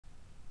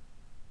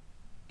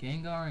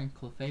Gengar and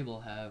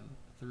Clefable have,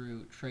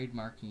 through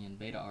trademarking and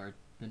beta art,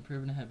 been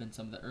proven to have been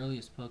some of the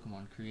earliest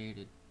Pokemon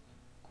created.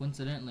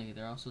 Coincidentally,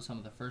 they're also some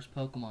of the first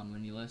Pokemon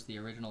when you list the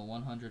original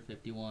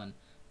 151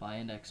 by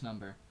index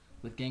number,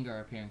 with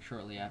Gengar appearing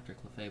shortly after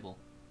Clefable.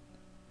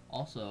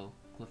 Also,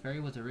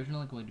 Clefairy was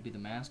originally going to be the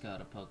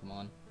mascot of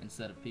Pokemon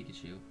instead of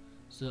Pikachu,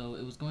 so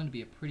it was going to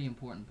be a pretty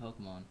important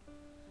Pokemon.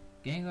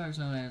 Gengar is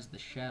known as the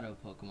Shadow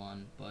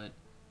Pokemon, but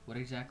what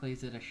exactly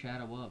is it a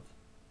shadow of?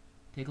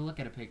 Take a look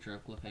at a picture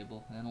of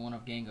Clefable and one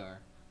of Gengar.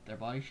 Their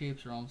body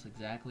shapes are almost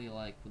exactly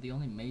alike, with the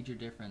only major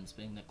difference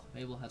being that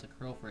Clefable has a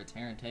curl for its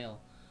hair and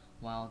tail,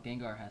 while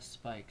Gengar has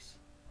spikes.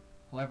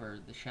 However,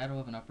 the shadow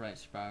of an upright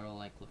spiral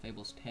like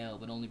Clefable's tail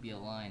would only be a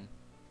line,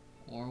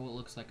 or what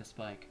looks like a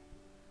spike.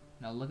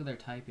 Now look at their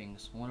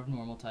typings, one of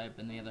normal type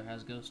and the other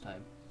has ghost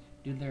type.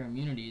 Due to their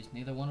immunities,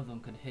 neither one of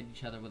them could hit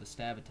each other with a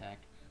stab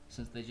attack,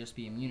 since they'd just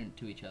be immune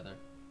to each other.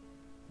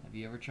 Have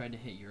you ever tried to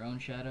hit your own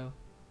shadow?